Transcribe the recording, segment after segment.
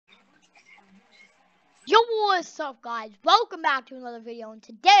Yo, what's up, guys? Welcome back to another video, and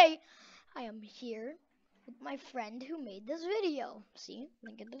today I am here with my friend who made this video. See,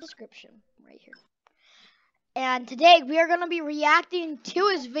 link in the description right here. And today we are going to be reacting to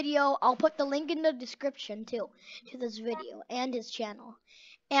his video. I'll put the link in the description too, to this video and his channel.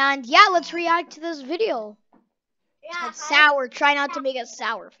 And yeah, let's react to this video. It's sour. Try not to make a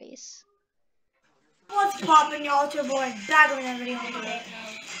sour face. What's poppin', y'all? It's your boy back with another video today.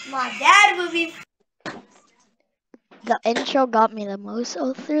 My dad will be. The intro got me the most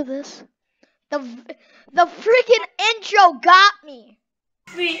through this. The freaking intro got me.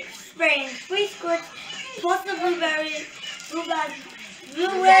 Spraying free squirts, plus the blueberry,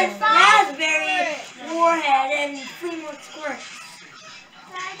 raspberry, warhead, and 3 more squirts.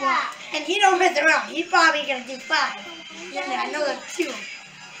 Yeah. And he don't mess around. He's probably gonna do 5. Yeah, I know there's 2.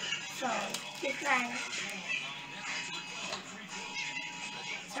 So he's fine.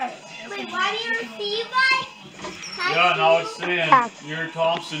 Sorry. Wait, why do you receive like? Yeah, now it's saying you're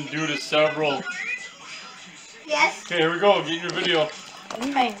Thompson due to several. Yes. Okay, here we go. Get your video.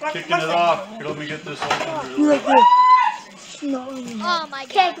 Hey, Kicking it off. Here, let me get this open. Oh my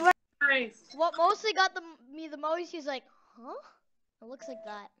god. What mostly got me the most, he's like, huh? It looks like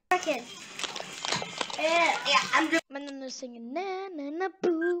that. Second. Yeah, I'm doing. And then they're singing na na na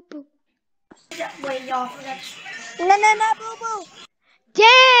boo boo. Wait, y'all. Na na na boo boo.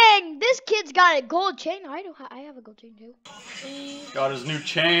 Dang! This kid's got a gold chain. I have a gold chain too. Got his new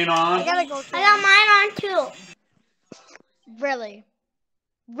chain on. I got a gold chain. I got mine on too. Really?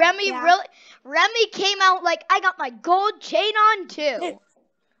 Remy, Yeah. really? Remy came out like, I got my gold chain on too.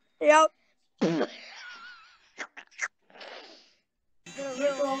 Yep. I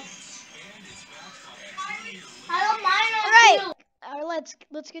got mine on Alright.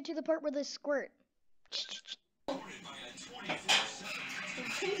 Let's get to the part where they squirt.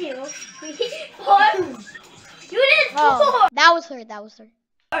 You did 4. Oh, that was her. That was her.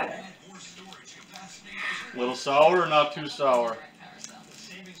 Little sour or not too sour?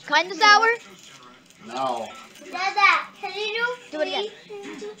 Kinda sour? No. Dada, can you Do it again.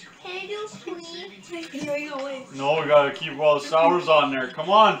 Can you do please? No, we gotta keep all the sours on there. Come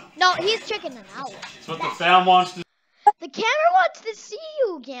on. No, he's checking it out. That's what the fam wants to. The camera wants to see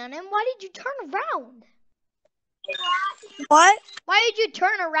you, Gannon. Why did you turn around? What? Why did you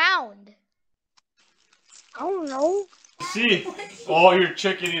turn around? I don't know. See? Oh, you're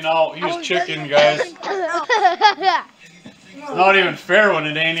chickening out. He's chicken, guys. It's not even fair when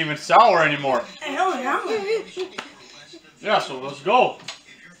it ain't even sour anymore. Yeah, so let's go.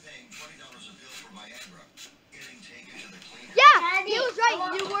 Yeah, he was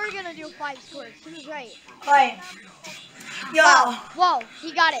right. You were gonna do 5 squirts. He was right. Wait. Yo. Whoa,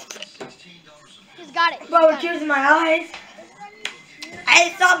 he got it. He's got it. Bro, tears in my eyes. I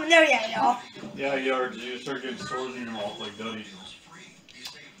ain't stopping there yet, y'all. Yeah, you start getting sores in your mouth like Duddy.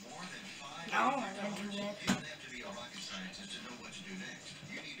 No, I don't do that.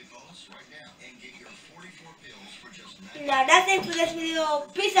 Now that's it for this video.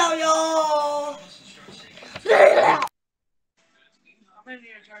 Peace out, y'all.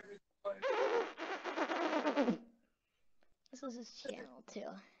 This is his channel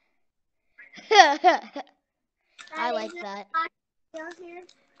too. I like that.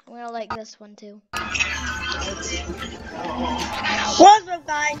 I'm gonna like this one too. What's up,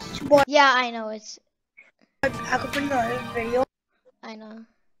 guys? It's your boy. Yeah, I know it's. I could put another video. I know.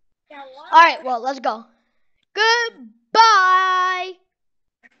 All right, well, let's go. Goodbye.